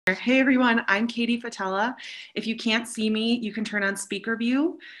Hey everyone, I'm Katie Fatella. If you can't see me, you can turn on speaker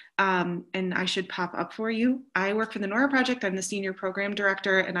view and I should pop up for you. I work for the NORA Project. I'm the Senior Program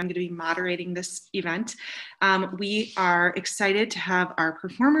Director and I'm going to be moderating this event. We are excited to have our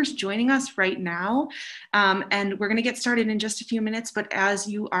performers joining us right now and we're going to get started in just a few minutes, but as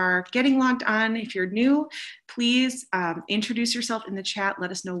you are getting logged on, if you're new, please introduce yourself in the chat.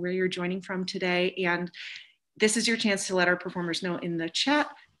 Let us know where you're joining from today, and this is your chance to let our performers know in the chat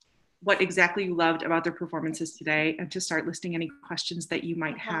what exactly you loved about their performances today and to start listing any questions that you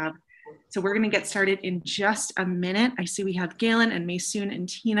might have. So we're going to get started in just a minute. I see we have Galen and Maysoon and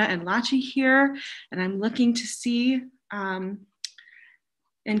Tina and Lachi here, and I'm looking to see, and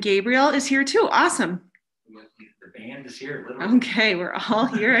Gabriel is here too. Awesome. The band is here. Literally. Okay, we're all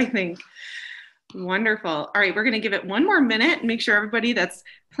here, I think. Wonderful. All right, we're going to give it one more minute and make sure everybody that's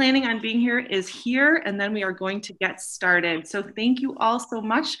planning on being here is here, and then we are going to get started. So thank you all so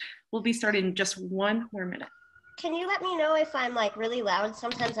much. We'll be starting in just one more minute. Can you let me know if I'm like really loud?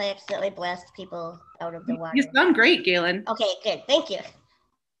 Sometimes I accidentally blast people out of the wire. You sound great, Galen. Okay, good. Thank you.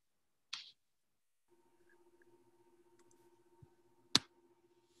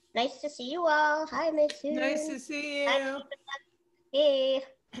 Nice to see you all. Hi, Maysoon. Nice to see you. Hi, hey.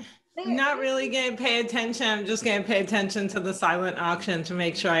 I'm not really going to pay attention. I'm just going to pay attention to the silent auction to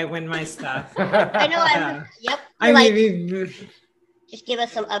make sure I win my stuff. I know. Yep. I like, mean, just give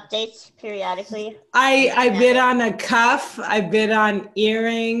us some updates periodically. I bid on a cuff. I bid on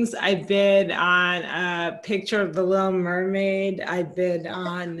earrings. I bid on a picture of the Little Mermaid. I bid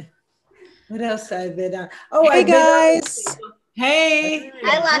on, what else did I bid on? Oh, hey guys. Hey.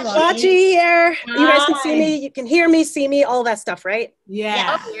 Hi, Lachi here. You guys can see me, you can hear me, see me, all that stuff, right?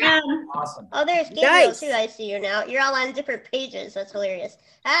 Yeah. Awesome. Oh, there's Gabriel Nice. too. I see you now. You're all on different pages. That's hilarious.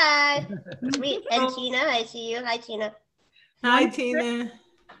 Hi. Sweet. And Tina, I see you. Hi, Tina. Hi, Tina.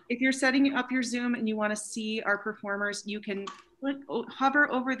 If you're setting up your Zoom and you want to see our performers, you can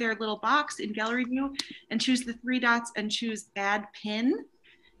hover over their little box in gallery view and choose the three dots and choose add pin.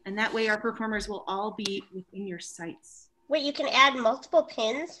 And that way our performers will all be within your sights. Wait, you can add multiple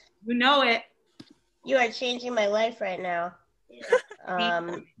pins? You know it. You are changing my life right now.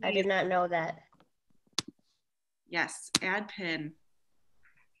 I did not know that. Yes, add pin.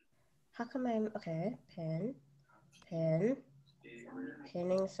 How come I'm, okay, pin,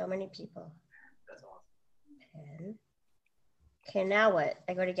 pinning so many people. That's awesome. Pin. Okay, now what?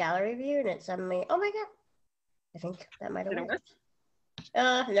 I go to gallery view and it suddenly, oh my God. I think that might have worked.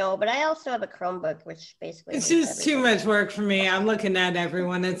 No, but I also have a Chromebook, which basically It's just too much work for me. I'm looking at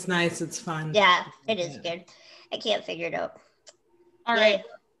everyone. It's nice. It's fun. Yeah, it is good. I can't figure it out. All right.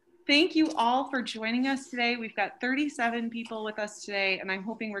 Thank you all for joining us today. We've got 37 people with us today, and I'm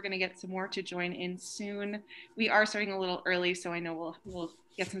hoping we're going to get some more to join in soon. We are starting a little early, so I know we'll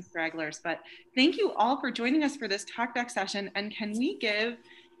get some stragglers, but thank you all for joining us for this Talkback session. And can we give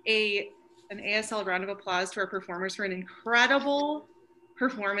an ASL round of applause to our performers for an incredible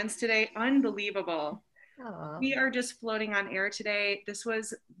performance today? Unbelievable. Aww. We are just floating on air today. This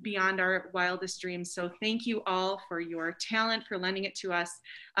was beyond our wildest dreams. So thank you all for your talent, for lending it to us,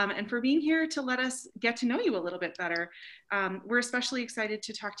 and for being here to let us get to know you a little bit better. We're especially excited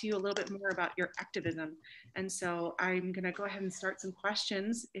to talk to you a little bit more about your activism. And so I'm going to go ahead and start some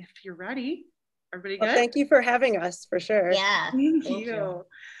questions if you're ready. Everybody good? Well, thank you for having us, for sure. Yeah. Thank you. All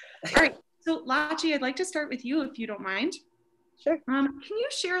right. So Lachi, I'd like to start with you if you don't mind. Sure. Can you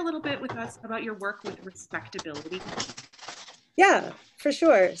share a little bit with us about your work with respectability? Yeah, for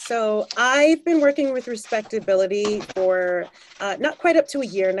sure. So I've been working with respectability for not quite up to a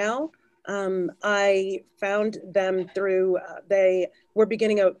year now. I found them through, they were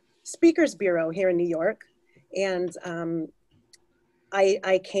beginning a speakers bureau here in New York. And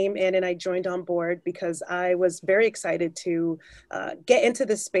I came in and I joined on board because I was very excited to get into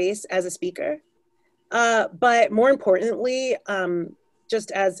this space as a speaker. But more importantly,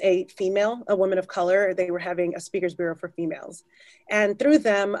 just as a female, a woman of color, they were having a speakers bureau for females. And through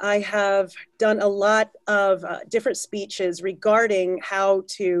them, I have done a lot of different speeches regarding how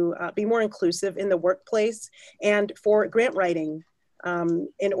to be more inclusive in the workplace and for grant writing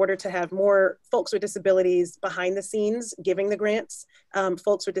in order to have more folks with disabilities behind the scenes, giving the grants,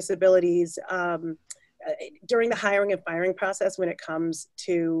 folks with disabilities during the hiring and firing process when it comes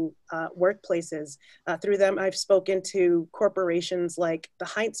to workplaces. Through them, I've spoken to corporations like the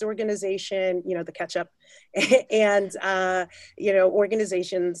Heinz organization, you know, the ketchup, and, you know,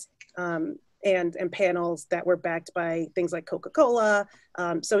 organizations and panels that were backed by things like Coca-Cola.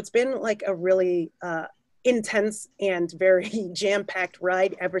 So it's been like a really intense and very jam-packed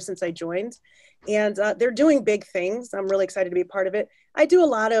ride ever since I joined. And they're doing big things. I'm really excited to be a part of it. I do a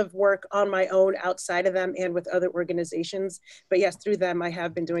lot of work on my own outside of them and with other organizations. But yes, through them, I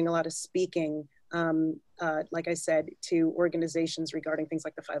have been doing a lot of speaking, like I said, to organizations regarding things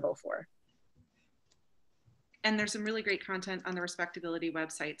like the 504. And there's some really great content on the Respectability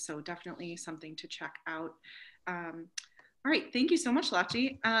website, so definitely something to check out. All right, thank you so much,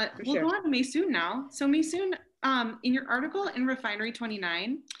 Lachi. We'll go on to Maysoon now. So Maysoon, in your article in Refinery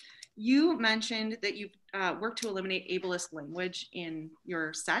 29, you mentioned that you've worked to eliminate ableist language in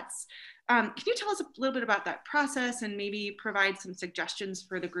your sets. Can you tell us a little bit about that process and maybe provide some suggestions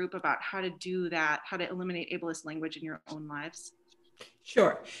for the group about how to do that, how to eliminate ableist language in your own lives?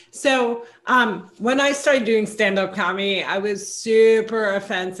 Sure. So when I started doing stand-up comedy, I was super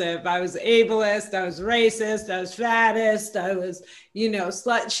offensive. I was ableist, I was racist, I was fattest, I was,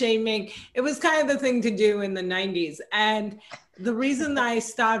 slut shaming. It was kind of the thing to do in the 90s. And the reason that I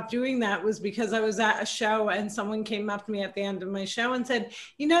stopped doing that was because I was at a show and someone came up to me at the end of my show and said,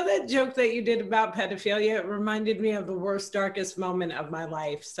 you know that joke that you did about pedophilia? It reminded me of the worst, darkest moment of my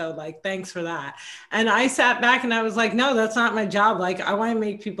life. So thanks for that. And I sat back and I was like, no, that's not my job. I want to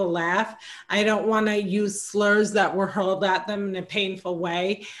make people laugh. I don't want to use slurs that were hurled at them in a painful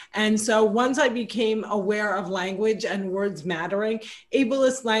way. And so once I became aware of language and words mattering,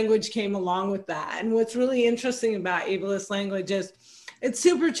 ableist language came along with that. And what's really interesting about ableist language is it's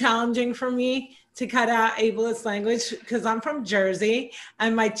super challenging for me to cut out ableist language because I'm from Jersey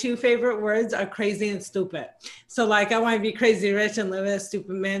and my two favorite words are crazy and stupid. So I want to be crazy rich and live in a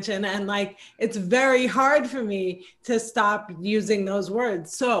stupid mansion. And it's very hard for me to stop using those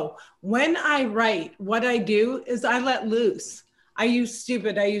words. So when I write, what I do is I let loose. I use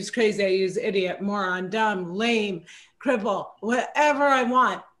stupid, I use crazy, I use idiot, moron, dumb, lame, cripple, whatever I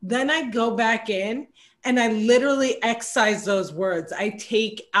want. Then I go back in and I literally excise those words. I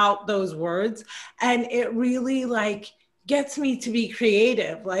take out those words and it really gets me to be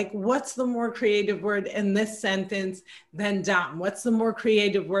creative. What's the more creative word in this sentence than dumb? What's the more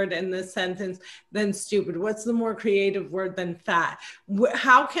creative word in this sentence than stupid? What's the more creative word than fat?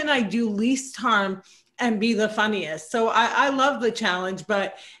 How can I do least harm and be the funniest? So I love the challenge,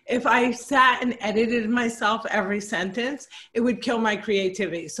 but if I sat and edited myself every sentence, it would kill my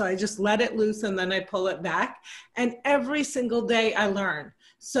creativity. So I just let it loose and then I pull it back. And every single day I learn.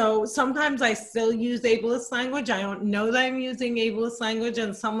 So sometimes I still use ableist language. I don't know that I'm using ableist language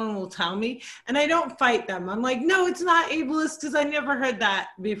and someone will tell me and I don't fight them. I'm like, no, it's not ableist because I never heard that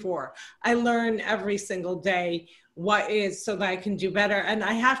before. I learn every single day what is so that I can do better. And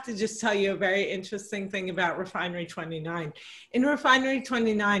I have to just tell you a very interesting thing about Refinery 29. In Refinery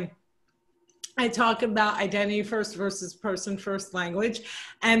 29, I talk about identity first versus person first language.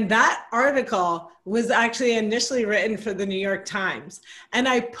 And that article was actually initially written for the New York Times. And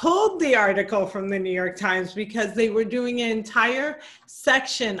I pulled the article from the New York Times because they were doing an entire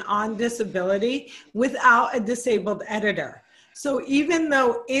section on disability without a disabled editor. So even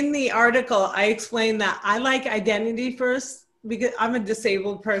though in the article, I explained that I like identity first because I'm a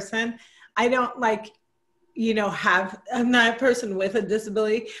disabled person. I don't I'm not a person with a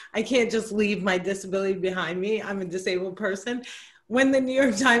disability. I can't just leave my disability behind me. I'm a disabled person. When the New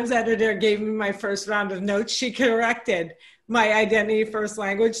York Times editor gave me my first round of notes, she corrected my identity first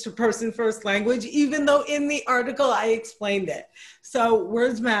language to person first language, even though in the article I explained it. So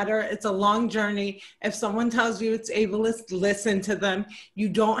words matter. It's a long journey. If someone tells you it's ableist, listen to them. You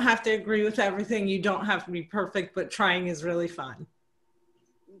don't have to agree with everything. You don't have to be perfect, but trying is really fun.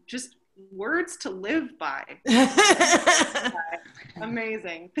 Just words to live by.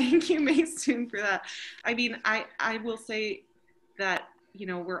 Amazing. Thank you, Maysoon, for that. I mean, I will say that,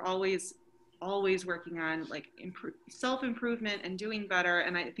 we're always working on self-improvement and doing better.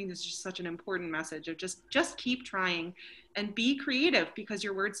 And I think this is just such an important message of just keep trying and be creative because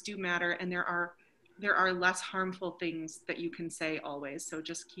your words do matter. And there are less harmful things that you can say always. So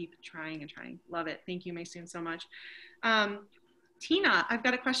just keep trying and trying. Love it. Thank you, Maysoon, so much. Tina, I've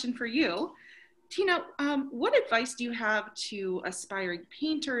got a question for you. Tina, what advice do you have to aspiring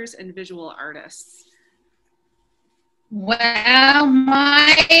painters and visual artists? Well,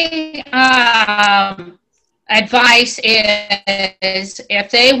 my advice is if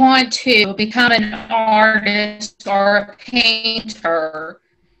they want to become an artist or a painter,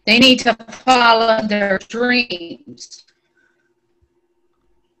 they need to follow their dreams.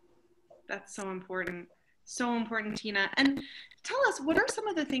 That's so important. So important, Tina. And tell us, what are some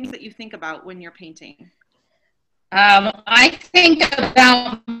of the things that you think about when you're painting? I think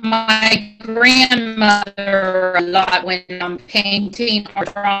about my grandmother a lot when I'm painting or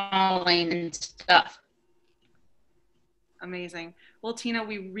drawing and stuff. Amazing. Well, Tina,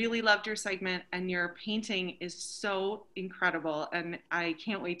 we really loved your segment, and your painting is so incredible, and I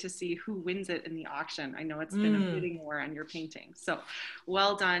can't wait to see who wins it in the auction. I know it's been a bidding war on your painting. So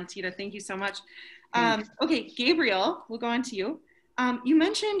well done, Tina. Thank you so much. Okay, Gabriel, we'll go on to you. You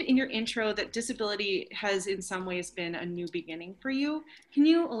mentioned in your intro that disability has in some ways been a new beginning for you. Can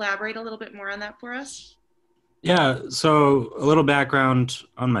you elaborate a little bit more on that for us? Yeah, so a little background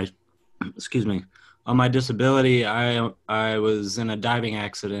on my, excuse me, on my disability. I was in a diving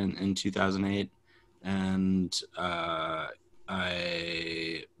accident in 2008, and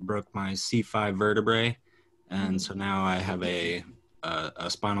I broke my C5 vertebrae, and so now I have a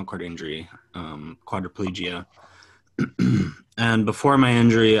spinal cord injury, quadriplegia. And before my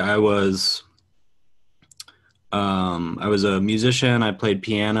injury, I was a musician. I played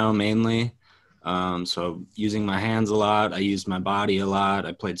piano mainly. So using my hands a lot, I used my body a lot.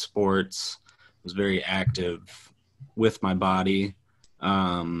 I played sports, was very active with my body.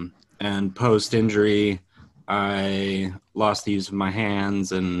 And post-injury, I lost the use of my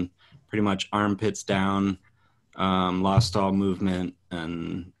hands and pretty much armpits down, lost all movement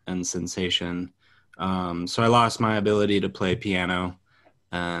and sensation. So I lost my ability to play piano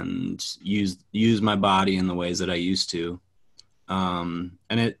and use my body in the ways that I used to. And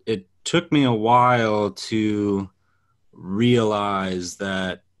it took me a while to realize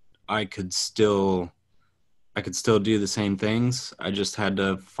that I could still do the same things. I just had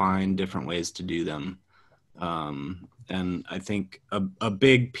to find different ways to do them. And I think a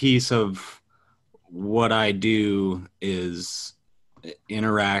big piece of what I do is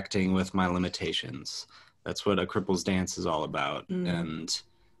interacting with my limitations. That's what A Cripple's Dance is all about. And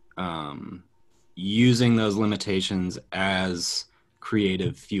using those limitations as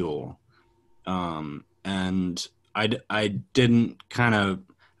creative fuel. And I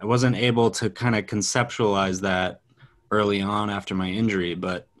wasn't able to kind of conceptualize that early on after my injury,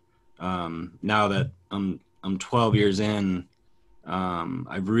 but now that I'm 12 years in,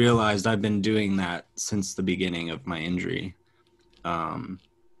 I've realized I've been doing that since the beginning of my injury. And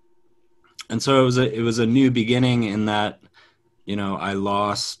so it was a new beginning in that, you know, I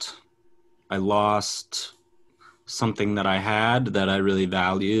lost something that I had that I really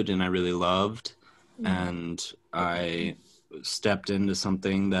valued and I really loved. And I stepped into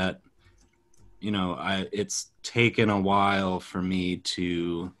something that, you know, it's taken a while for me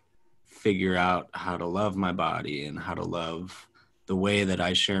to figure out how to love my body and how to love the way that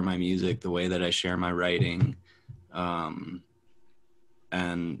I share my music, the way that I share my writing,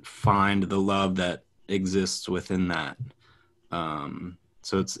 and find the love that exists within that.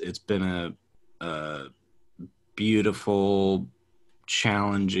 So it's been a beautiful,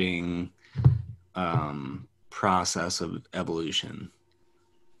 challenging process of evolution.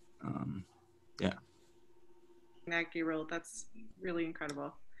 Yeah. That, Gabriel, that's really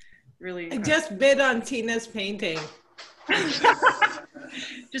incredible. Really I incredible. just bid on Tina's painting.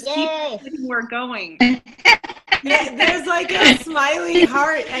 Just Yay. keep we're going. There's like a smiley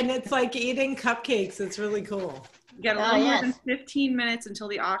heart, and it's like eating cupcakes. It's really cool. You got a little more than 15 minutes until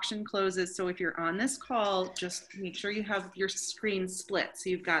the auction closes. So if you're on this call, just make sure you have your screen split. So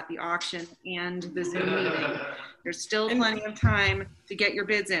you've got the auction and the Zoom meeting. There's still plenty of time to get your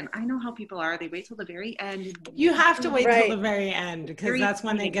bids in. I know how people are. They wait till the very end. You have to wait Right. till the very end because that's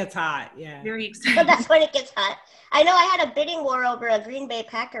when it gets hot. Yeah. Very But exciting. that's when it gets hot. I know I had a bidding war over a Green Bay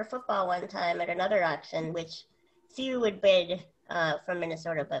Packer football one time at another auction, which few would bid from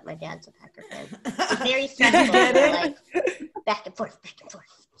Minnesota, but my dad's a Packer fan. It's very stressful, like back and forth.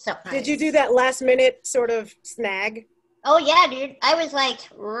 So Did you do that last minute sort of snag? Oh yeah, dude. I was like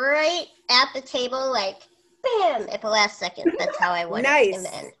right at the table, like bam, at the last second. That's how I won it in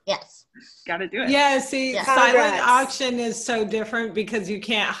the end. Yes. Got to do it. Yeah, see, Yeah. silent Congrats. auction is so different because you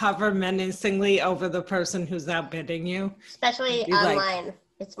can't hover menacingly over the person who's outbidding you. Especially You like- online.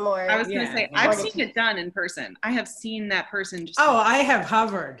 It's more. I was going to Yeah. say, I've seen it done in person. I have seen that person just. Oh, I have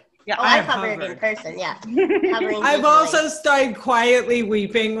hovered. Yeah, Oh, I've hovered in person, yeah. Hovering I've easily. also started quietly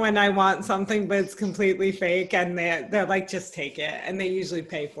weeping when I want something, but it's completely fake, and they're like, just take it, and they usually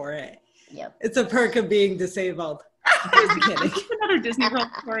pay for it. Yep. It's a perk of being disabled. I'm kidding. Another Disney World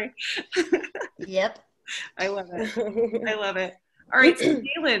story. Yep. I love it. I love it. All right, so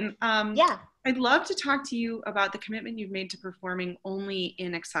Galen, Yeah. I'd love to talk to you about the commitment you've made to performing only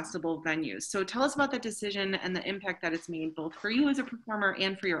in accessible venues. So tell us about that decision and the impact that it's made both for you as a performer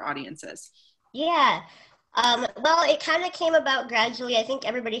and for your audiences. Yeah. Well, it kind of came about gradually. I think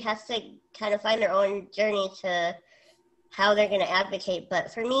everybody has to kind of find their own journey to how they're going to advocate.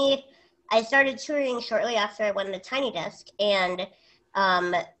 But for me, I started touring shortly after I won the Tiny Desk. And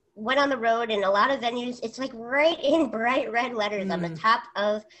went on the road, and a lot of venues, it's like right in bright red letters on the top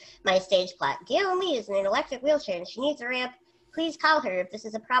of my stage plaque. Gail Lee is in an electric wheelchair and she needs a ramp. Please call her if this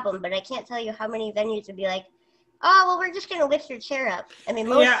is a problem. But I can't tell you how many venues would be like, oh, well, we're just going to lift your chair up. I mean,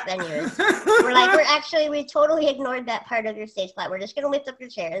 most venues were like, we totally ignored that part of your stage plaque. We're just going to lift up your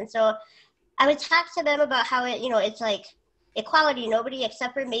chair. And so I would talk to them about how it, it's like equality. Nobody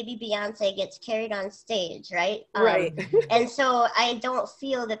except for maybe Beyonce gets carried on stage, right? Right. And so I don't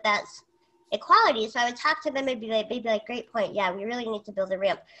feel that that's equality. So I would talk to them and be like, great point. Yeah, we really need to build a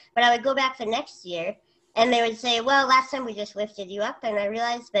ramp. But I would go back the next year and they would say, well, last time we just lifted you up. And I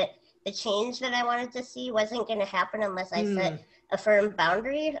realized that the change that I wanted to see wasn't going to happen unless I set a firm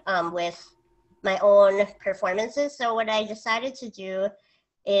boundary with my own performances. So what I decided to do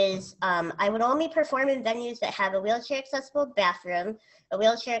is I would only perform in venues that have a wheelchair accessible bathroom, a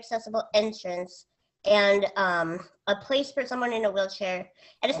wheelchair accessible entrance, and a place for someone in a wheelchair.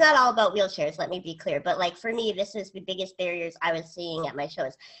 And it's not all about wheelchairs, let me be clear, but like for me, this was the biggest barriers I was seeing at my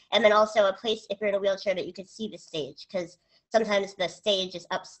shows. And then also a place, if you're in a wheelchair, that you could see the stage, because sometimes the stage is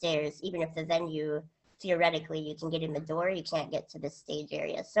upstairs. Even if the venue, theoretically, you can get in the door, you can't get to the stage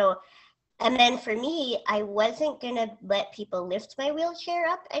area. So, and then for me, I wasn't gonna let people lift my wheelchair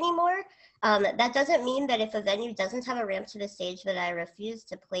up anymore. That doesn't mean that if a venue doesn't have a ramp to the stage that I refuse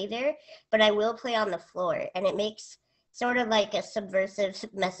to play there, but I will play on the floor. And it makes sort of like a subversive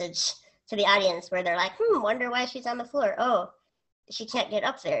message to the audience where they're like, wonder why she's on the floor. Oh, she can't get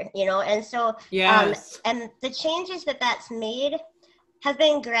up there, And so, and the changes that's made have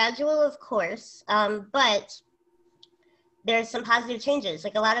been gradual, of course, but there's some positive changes.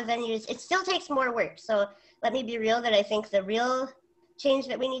 Like a lot of venues, it still takes more work. So let me be real that I think the real change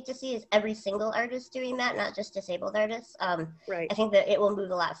that we need to see is every single artist doing that, not just disabled artists. Right. I think that it will move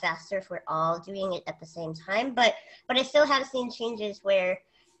a lot faster if we're all doing it at the same time. But I still have seen changes where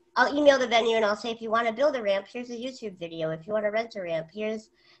I'll email the venue and I'll say, if you want to build a ramp, here's a YouTube video. If you want to rent a ramp, here's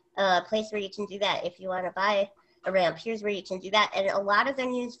a place where you can do that. If you want to buy a ramp, here's where you can do that. And a lot of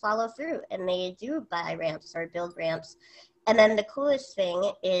venues follow through and they do buy ramps or build ramps. And then the coolest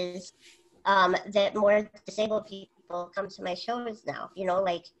thing is that more disabled people come to my shows now.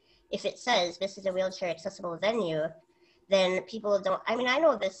 Like if it says this is a wheelchair accessible venue, then people don't, I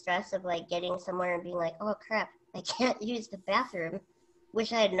know the stress of like getting somewhere and being like, oh crap, I can't use the bathroom.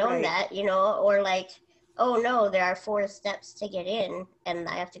 Wish I had known that, or like, oh no, there are 4 steps to get in and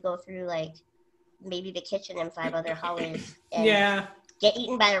I have to go through like maybe the kitchen and 5 other hallways and get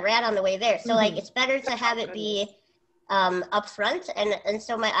eaten by a rat on the way there. So like, it's better to have it be up front. And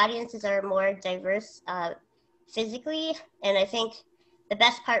so my audiences are more diverse physically. And I think the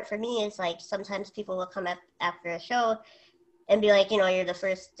best part for me is like, sometimes people will come up after a show and be like, you're the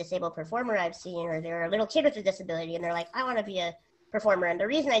first disabled performer I've seen, or they're a little kid with a disability. And they're like, I want to be a performer. And the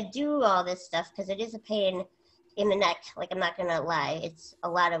reason I do all this stuff, because it is a pain in the neck, like I'm not gonna lie, it's a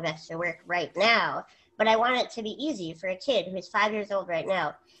lot of extra work right now, but I want it to be easy for a kid who's 5 years old right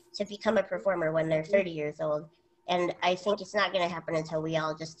now to become a performer when they're 30 years old. And I think it's not going to happen until we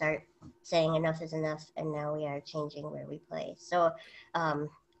all just start saying enough is enough, and now we are changing where we play. So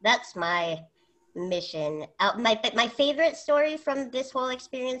that's my mission. My favorite story from this whole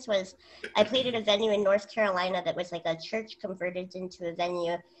experience was I played at a venue in North Carolina that was like a church converted into a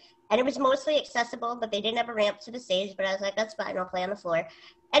venue, and it was mostly accessible, but they didn't have a ramp to the stage. But I was like, that's fine, I'll play on the floor.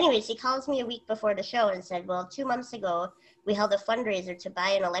 Anyways, he calls me a week before the show and said, well, 2 months ago we held a fundraiser to buy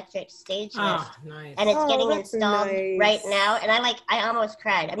an electric stage lift, and it's getting installed right now. And I almost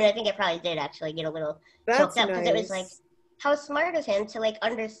cried. I think I probably did actually get a little choked up, because it was like, how smart of him to like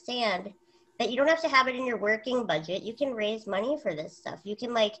understand that you don't have to have it in your working budget. You can raise money for this stuff. You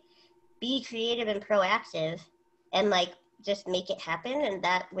can like be creative and proactive and like just make it happen. And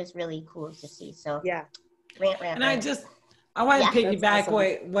that was really cool to see. So rant. And I want to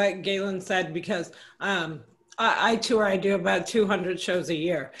piggyback what Galen said, because I tour, I do about 200 shows a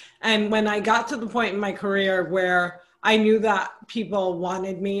year. And when I got to the point in my career where I knew that people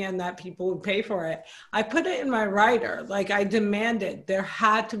wanted me and that people would pay for it, I put it in my rider. Like I demanded there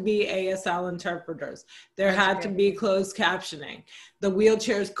had to be ASL interpreters. There had to be closed captioning. The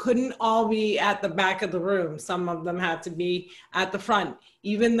wheelchairs couldn't all be at the back of the room. Some of them had to be at the front.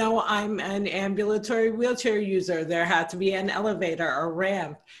 Even though I'm an ambulatory wheelchair user, there had to be an elevator, a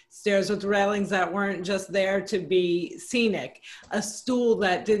ramp, stairs with railings that weren't just there to be scenic, a stool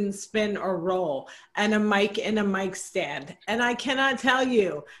that didn't spin or roll, and a mic in a mic stand. And I cannot tell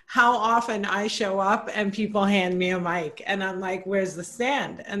you how often I show up and people hand me a mic and I'm like, where's the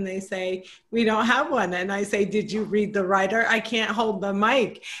stand? And they say, we don't have one. And I say, did you read the writer? I can't hold the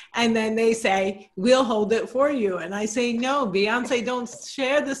mic. And then they say, we'll hold it for you. And I say, no, Beyonce, don't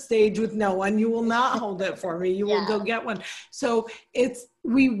share the stage with no one. You will not hold it for me. You will go get one. So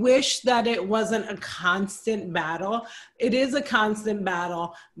we wish that it wasn't a constant battle. It is a constant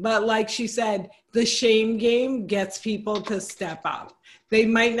battle, but like she said, the shame game gets people to step up. They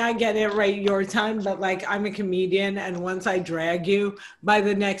might not get it right your time, but like I'm a comedian, and once I drag you, by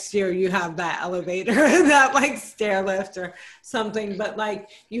the next year you have that elevator, that like stair lift or something. But like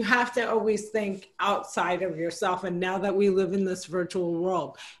you have to always think outside of yourself. And now that we live in this virtual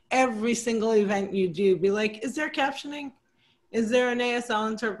world, every single event you do, be like, is there captioning? Is there an ASL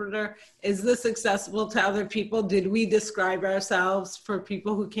interpreter? Is this accessible to other people? Did we describe ourselves for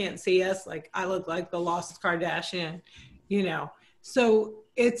people who can't see us? Like I look like the lost Kardashian, you know? So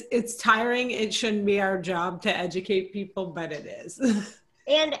it's tiring. It shouldn't be our job to educate people, but it is.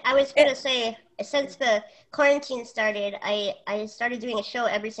 And I was going to say, since the quarantine started, I started doing a show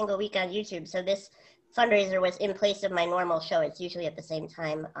every single week on YouTube. So this fundraiser was in place of my normal show. It's usually at the same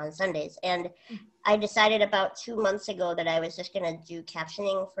time on Sundays. And I decided about 2 months ago that I was just going to do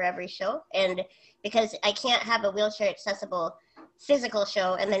captioning for every show. And because I can't have a wheelchair accessible physical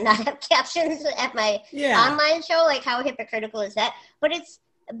show and then not have captions at my online show, like how hypocritical is that? But it's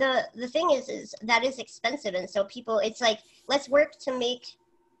the thing is that is expensive. And so people, it's like, let's work to make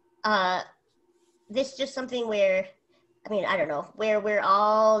this just something where, I mean, I don't know, where we're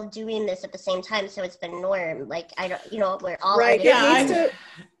all doing this at the same time. So it's the norm. Like, I don't, you know, we're all. Right. Yeah.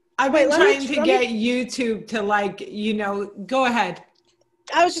 I've been trying to get YouTube to like, you know, go ahead.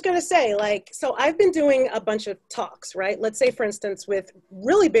 I was just going to say, like, so I've been doing a bunch of talks, right? Let's say, for instance, with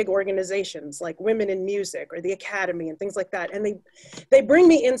really big organizations like Women in Music or the Academy and things like that. And they bring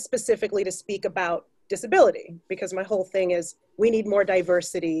me in specifically to speak about disability, because my whole thing is we need more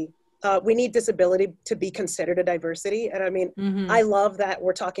diversity. We need disability to be considered a diversity. And I mean, I love that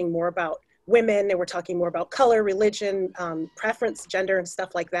we're talking more about women and we're talking more about color, religion, preference, gender, and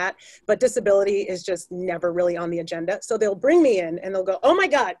stuff like that. But disability is just never really on the agenda. So they'll bring me in and they'll go, oh my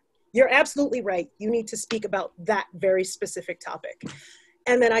God, you're absolutely right. You need to speak about that very specific topic.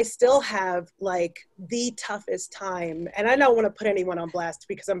 And then I still have like the toughest time. And I don't want to put anyone on blast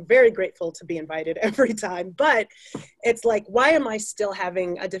because I'm very grateful to be invited every time. But it's like, why am I still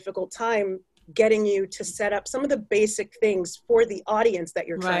having a difficult time getting you to set up some of the basic things for the audience that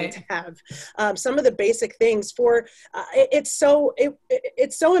you're trying to have? Some of the basic things for, it's so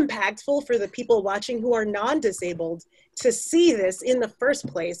impactful for the people watching who are non-disabled to see this in the first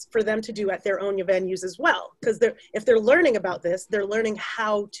place, for them to do at their own venues as well. Because if they're learning about this, they're learning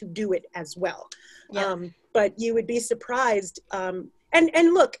how to do it as well. Yeah. But you would be surprised. And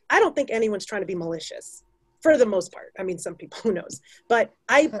look, I don't think anyone's trying to be malicious. For the most part. I mean, some people, who knows? But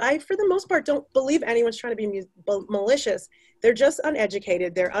I, for the most part, don't believe anyone's trying to be malicious. They're just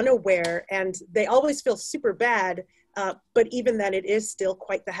uneducated, they're unaware, and they always feel super bad. But even then, it is still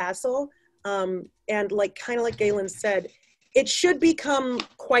quite the hassle. And like, kind of like Galen said, it should become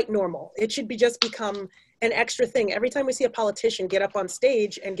quite normal. It should just become an extra thing. Every time we see a politician get up on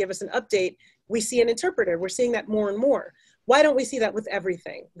stage and give us an update, we see an interpreter. We're seeing that more and more. Why don't we see that with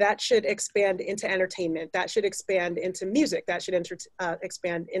everything? That should expand into entertainment. That should expand into music. That should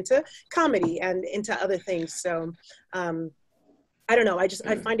expand into comedy and into other things. So I don't know. I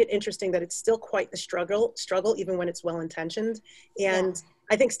find it interesting that it's still quite the struggle, even when it's well-intentioned. And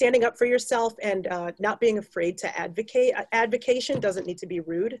I think standing up for yourself and not being afraid to advocate. Advocation doesn't need to be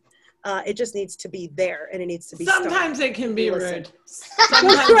rude. It just needs to be there, and it needs to be. Sometimes it can be rude.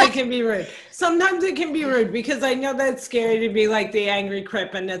 Sometimes it can be rude. Sometimes it can be rude because I know that it's scary to be like the angry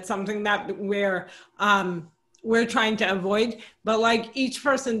crip, and it's something that we're trying to avoid. But like each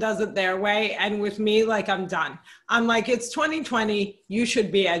person does it their way, and with me, like I'm done. I'm like, it's 2020. You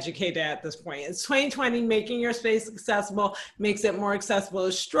should be educated at this point. It's 2020. Making your space accessible makes it more accessible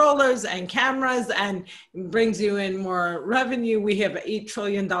to strollers and cameras, and brings you in more revenue. We have $8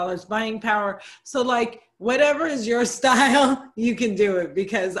 trillion buying power. So like, whatever is your style, you can do it,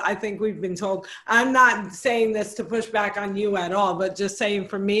 because I think we've been told. I'm not saying this to push back on you at all, but just saying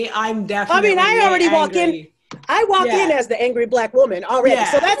for me, I'm definitely. I mean, I already walk in. I walk in as the angry Black woman already,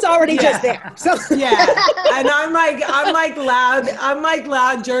 so that's already just there. So and I'm like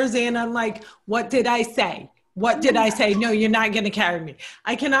loud Jersey, and I'm like, what did I say? What did I say? No, you're not going to carry me.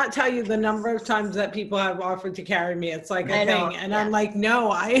 I cannot tell you the number of times that people have offered to carry me. It's like a thing, and I'm like, no,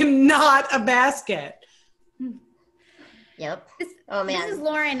 I am not a basket. Yep. Oh man. This is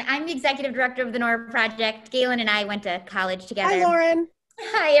Lauren. I'm the executive director of the Nora Project. Galen and I went to college together. Hi, Lauren.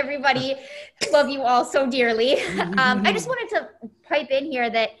 Hi, everybody. Love you all so dearly. I just wanted to pipe in here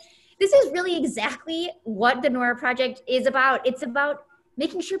that this is really exactly what the Nora Project is about. It's about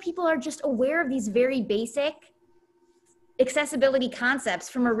making sure people are just aware of these very basic accessibility concepts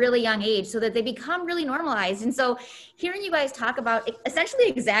from a really young age so that they become really normalized. And so hearing you guys talk about essentially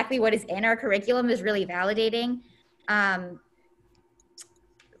exactly what is in our curriculum is really validating. So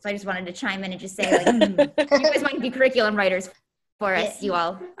I just wanted to chime in and just say, like, you guys might be curriculum writers for us. You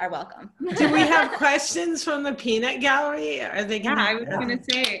all are welcome. Do we have questions from the peanut gallery? Are they Yeah, I was going to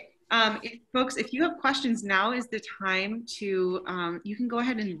say, if you have questions, now is the time to, you can go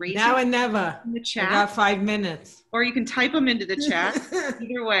ahead and raise now it and never in the I chat, got 5 minutes. or you can type them into the chat.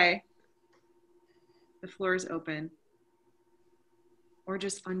 Either way, the floor is open. Or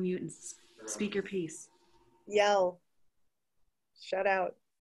just unmute and speak your piece. Yell. Shout out.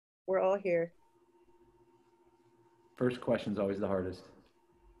 We're all here. First question's always the hardest.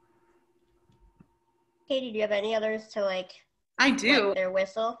 Katie, do you have any others to like I do. wet their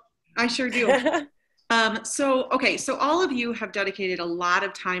whistle? I sure do. So all of you have dedicated a lot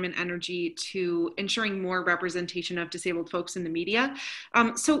of time and energy to ensuring more representation of disabled folks in the media.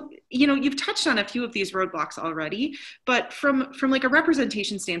 So, you've touched on a few of these roadblocks already, but from like a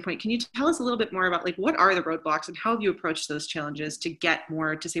representation standpoint, can you tell us a little bit more about like what are the roadblocks and how have you approached those challenges to get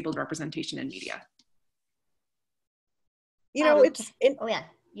more disabled representation in media? Oh yeah,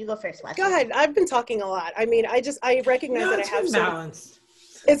 you go first, Leslie. Go ahead. I've been talking a lot. I mean, I recognize that I have balanced.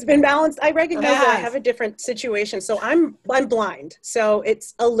 It's been balanced. I recognize that I Yes. have a different situation. So I'm blind. So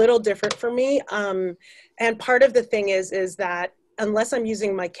it's a little different for me. And part of the thing is that unless I'm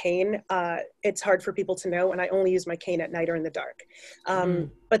using my cane, it's hard for people to know. And I only use my cane at night or in the dark.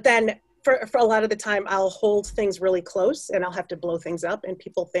 But then for a lot of the time, I'll hold things really close and I'll have to blow things up. And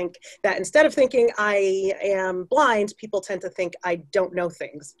people think that instead of thinking I am blind, people tend to think I don't know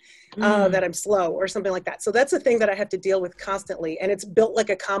things, that I'm slow or something like that. So that's a thing that I have to deal with constantly. And it's built like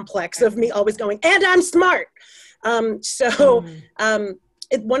a complex of me always going, and I'm smart. One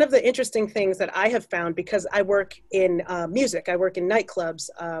of the interesting things that I have found, because I work in music, I work in nightclubs,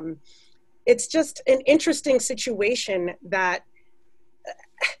 it's just an interesting situation that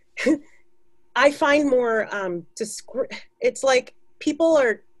I find more, it's like people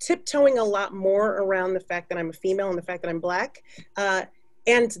are tiptoeing a lot more around the fact that I'm a female and the fact that I'm Black.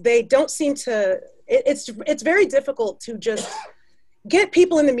 And they don't seem to, it's very difficult to just get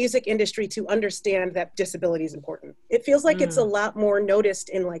people in the music industry to understand that disability is important. It feels like it's a lot more noticed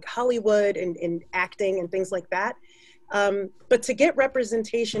in like Hollywood and in acting and things like that. But to get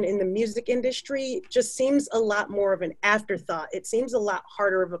representation in the music industry just seems a lot more of an afterthought. It seems a lot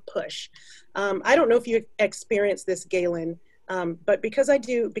harder of a push. I don't know if you experienced this, Galen, but because I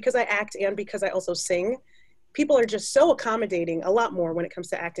act and because I also sing, people are just so accommodating a lot more when it comes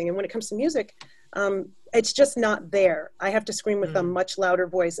to acting. And when it comes to music, it's just not there. I have to scream with a much louder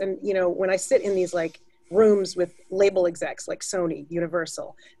voice. And, when I sit in these like rooms with label execs like Sony,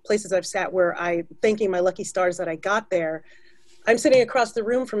 Universal, places I've sat where I'm thanking my lucky stars that I got there, I'm sitting across the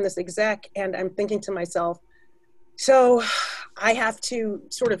room from this exec and I'm thinking to myself, so I have to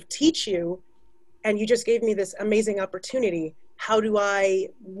sort of teach you, and you just gave me this amazing opportunity. How do I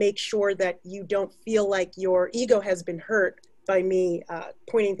make sure that you don't feel like your ego has been hurt by me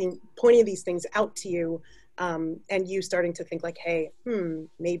pointing these things out to you, and you starting to think like, hey,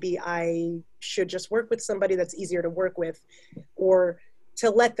 maybe I should just work with somebody that's easier to work with, or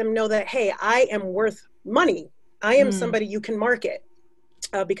to let them know that, hey, I am worth money. I am somebody you can market,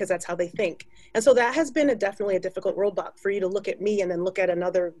 because that's how they think. And so that has been definitely a difficult roadblock for you to look at me and then look at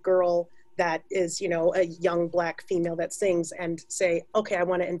another girl that is, a young Black female that sings and say, okay, I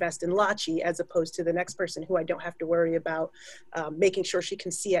want to invest in Lachi, as opposed to the next person who I don't have to worry about making sure she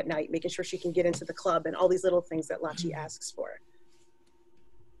can see at night, making sure she can get into the club, and all these little things that Lachi asks for.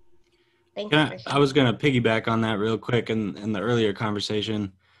 Thank you. I was going to piggyback on that real quick in the earlier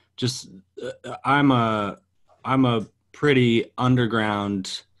conversation. Just I'm a pretty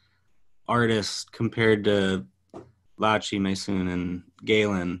underground artist compared to Lachi, Maysoon, and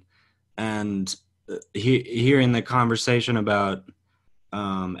Galen. And hearing the conversation about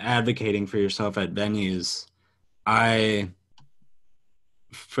advocating for yourself at venues,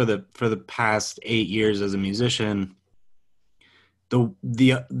 for the past 8 years as a musician, the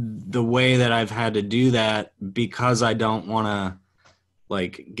way that I've had to do that, because I don't want to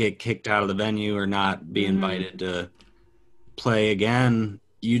like get kicked out of the venue or not be invited to play again,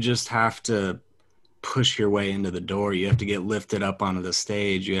 you just have to push your way into the door. You have to get lifted up onto the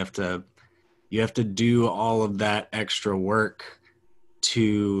stage. You have to you have to do all of that extra work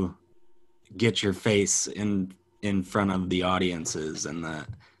to get your face in front of the audiences and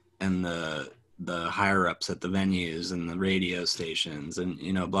the higher ups at the venues and the radio stations and,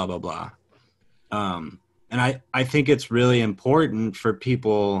 you know, blah, blah, blah. And I think it's really important for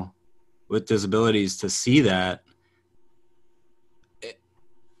people with disabilities to see that,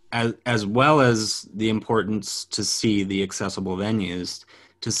 as well as the importance to see the accessible venues,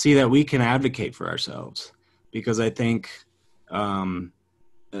 to see that we can advocate for ourselves. Because I think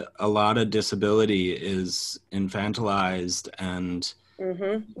a lot of disability is infantilized, and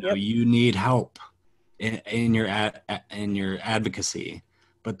you know, you need help in your advocacy,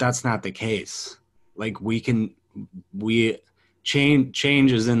 but that's not the case. Like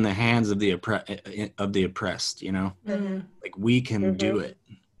change is in the hands of the oppressed, you know. Like we can do it.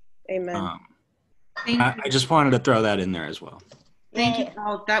 Amen. I just wanted to throw that in there as well. Thank you,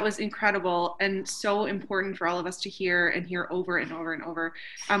 Paul. That was incredible and so important for all of us to hear and hear over and over and over.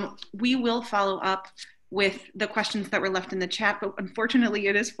 We will follow up with the questions that were left in the chat, but unfortunately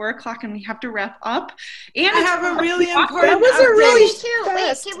it is 4 o'clock and we have to wrap up. And I have a really important That was a really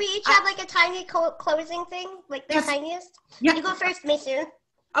Wait, can we each have like a tiny closing thing? Like the tiniest? Yeah. You go first, Mason.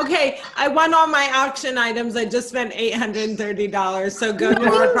 Okay, I won all my auction items. I just spent $830. So go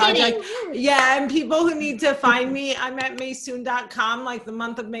to our project. Yeah, and people who need to find me, I'm at maysoon.com. Like the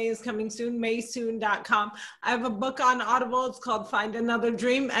month of May is coming soon, maysoon.com. I have a book on Audible. It's called Find Another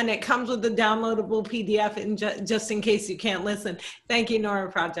Dream, and it comes with a downloadable PDF just in case you can't listen. Thank you, Nora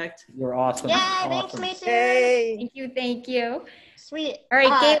Project. You're awesome. Yeah, awesome. thanks, Mason. Hey. Thank you. Sweet. All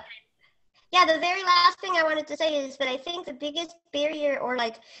right, Gabe. Yeah, the very last thing I wanted to say is that I think the biggest barrier or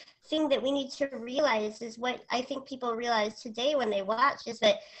like thing that we need to realize is what I think people realize today when they watch is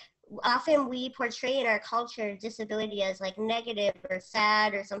that often we portray in our culture disability as like negative or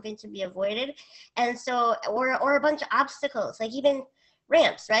sad or something to be avoided. And so, or a bunch of obstacles, like even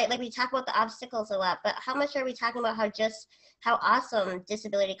ramps, right? Like we talk about the obstacles a lot, but how much are we talking about how awesome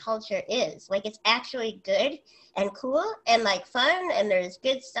disability culture is? Like it's actually good and cool and like fun, and there's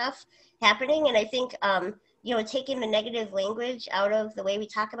good stuff happening. And I think, you know, taking the negative language out of the way we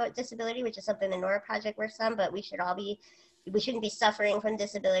talk about disability, which is something the Nora Project works on, but we shouldn't be suffering from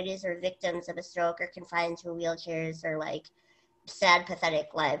disabilities or victims of a stroke or confined to wheelchairs or like sad,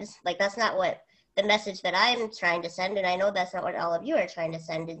 pathetic lives. Like that's not what the message that I'm trying to send. And I know that's not what all of you are trying to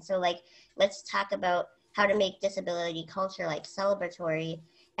send. And so like, let's talk about how to make disability culture like celebratory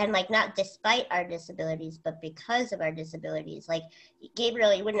and like not despite our disabilities, but because of our disabilities. Like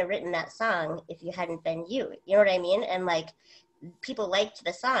Gabriel, you wouldn't have written that song if you hadn't been you. You know what I mean? And like people liked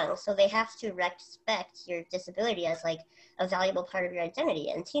the song, so they have to respect your disability as like a valuable part of your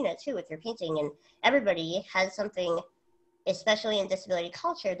identity. And Tina too, with your painting, and everybody has something, especially in disability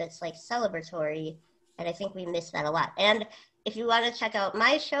culture, that's like celebratory. And I think we miss that a lot. And if you want to check out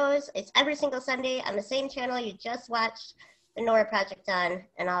my shows, it's every single Sunday on the same channel you just watched the Nora Project on,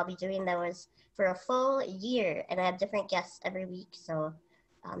 and I'll be doing those for a full year, and I have different guests every week. So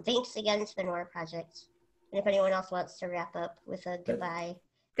thanks again to the Nora Project. And if anyone else wants to wrap up with a goodbye,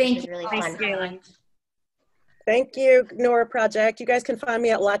 Thank this was you. really Thanks, fun. Galen. Thank you, Nora Project. You guys can find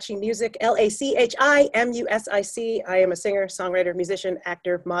me at Lachi Music, LACHIMUSIC. I am a singer, songwriter, musician,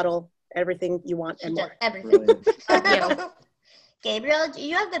 actor, model, everything you want and She does more. everything. Thank you. Gabriel,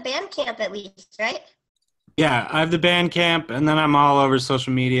 you have the Bandcamp at least, right? Yeah, I have the Bandcamp, and then I'm all over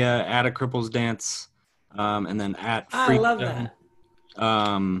social media at A Cripples Dance, and then at I love Freedom.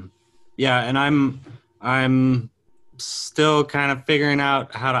 that. Yeah, and I'm still kind of figuring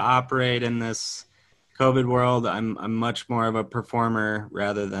out how to operate in this COVID world. I'm much more of a performer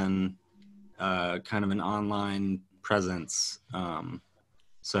rather than kind of an online presence.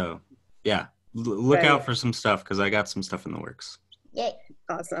 So yeah, look out for some stuff because I got some stuff in the works. Yay.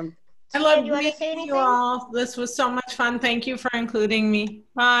 Awesome. I love Do you want to say meeting anything? you all. This was so much fun. Thank you for including me.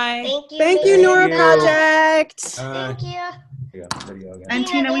 Bye. Thank you. Thank you, Mason. Nora Bye. Project. Thank you. Video again. And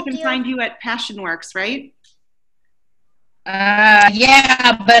Tina, Tina, we thank can you. find you at Passionworks, right?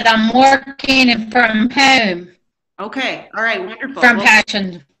 Yeah, but I'm working from home Okay. All right. Wonderful. from Well,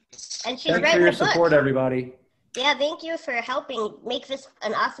 Passion. And she's Thanks for writing your a book. support, everybody. Yeah, thank you for helping make this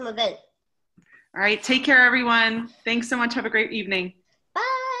an awesome event. all right. Take care, everyone. Thanks so much. Have a great evening. Bye.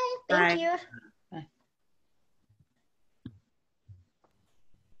 Thank Bye. you. Bye.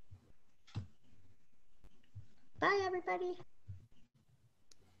 Bye, everybody.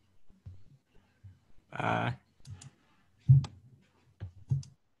 Bye.